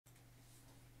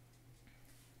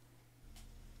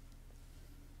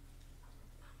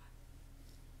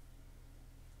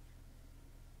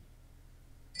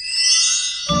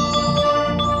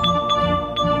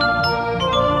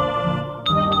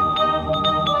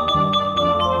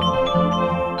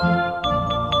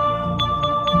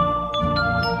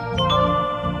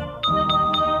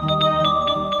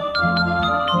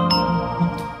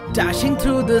dashing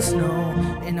through the snow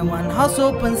in a one-horse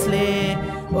open sleigh.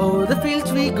 Over the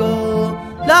fields we go,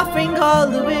 laughing all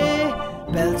the way.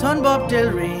 Bells on bobtail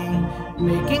ring,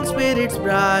 making spirits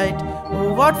bright.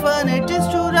 Oh, what fun it is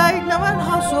to ride in a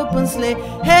one-horse open sleigh.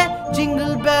 Hey,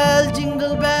 jingle bell,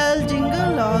 jingle bell,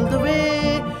 jingle all the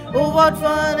way. Oh, what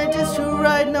fun it is to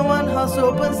ride in a one-horse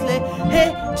open sleigh. Hey,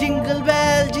 jingle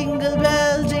bell, jingle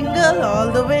bell, jingle all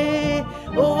the way.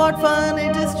 Oh, what fun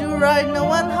it is to ride in a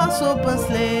one-horse open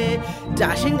sleigh.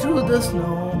 Dashing through the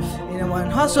snow in a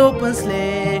one-horse open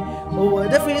sleigh. Over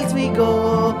the fields we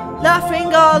go,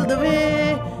 laughing all the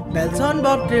way. Bells on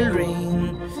bobtail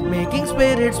ring, making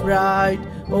spirits bright.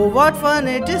 Oh, what fun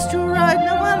it is to ride in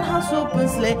a one-horse open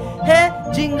sleigh. Hey,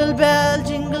 jingle bell,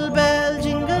 jingle bell,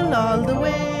 jingle all the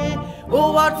way.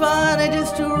 Oh, what fun it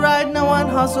is to ride in a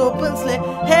one-horse open sleigh.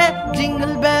 Hey,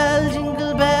 jingle bell,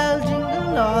 jingle bell,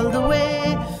 jingle all the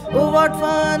way. Oh, what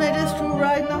fun it is to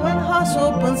ride in a one-horse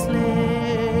open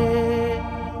sleigh.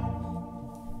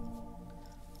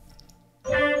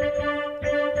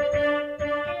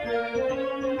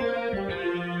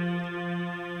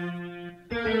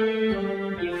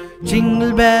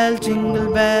 Jingle bell,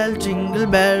 jingle bell, jingle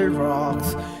bell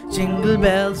rocks. Jingle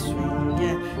bells swing,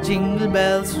 yeah, jingle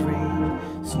bells ring.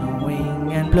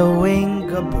 Snowing and blowing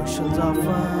a bushels of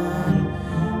fun.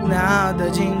 Now the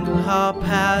jingle hop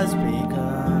has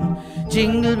begun.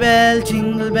 Jingle bell,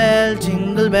 jingle bell,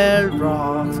 jingle bell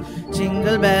rocks.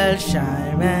 Jingle bell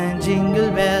chime and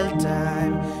jingle bell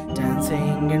time.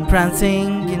 Dancing and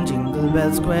prancing in Jingle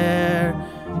Bell Square.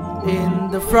 In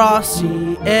the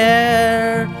frosty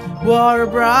air, what a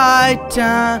bright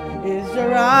time is the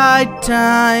right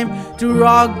time to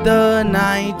rock the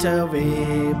night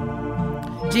away.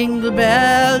 Jingle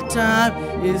bell time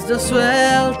is the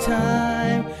swell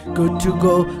time, good to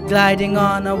go gliding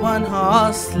on a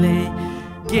one-horse sleigh.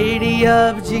 Giddy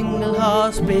up, jingle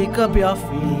horse, pick up your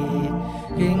feet,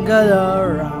 jingle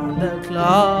around the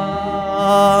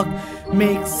clock.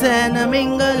 Mix and a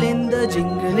mingle in the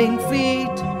jingling feet.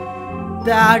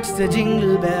 That's the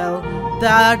jingle bell,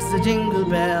 that's the jingle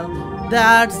bell,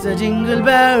 that's the jingle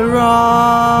bell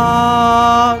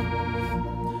rock.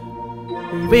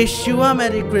 We wish you a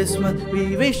Merry Christmas,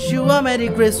 we wish you a Merry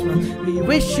Christmas, we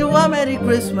wish you a Merry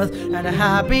Christmas and a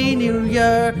Happy New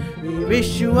Year. We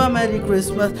wish you a Merry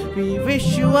Christmas, we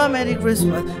wish you a Merry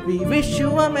Christmas, we wish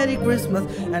you a Merry Christmas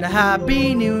and a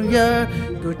Happy New Year.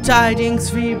 Good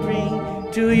tidings we bring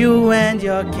to you and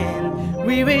your kin.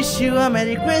 We wish you a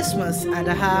Merry Christmas and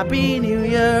a Happy New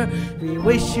Year. We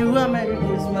wish you a Merry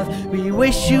Christmas, we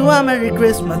wish you a Merry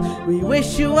Christmas, we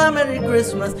wish you a Merry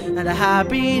Christmas and a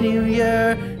Happy New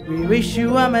Year. We wish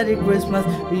you a Merry Christmas,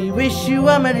 we wish you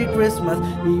a Merry Christmas,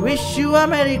 we wish you a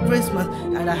Merry Christmas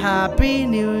and a Happy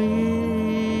New Year.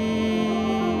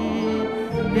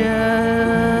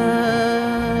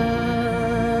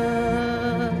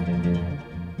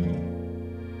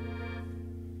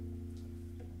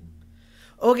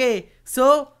 Okay,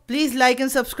 so please like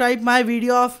and subscribe my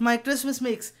video of my Christmas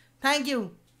mix. Thank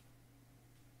you.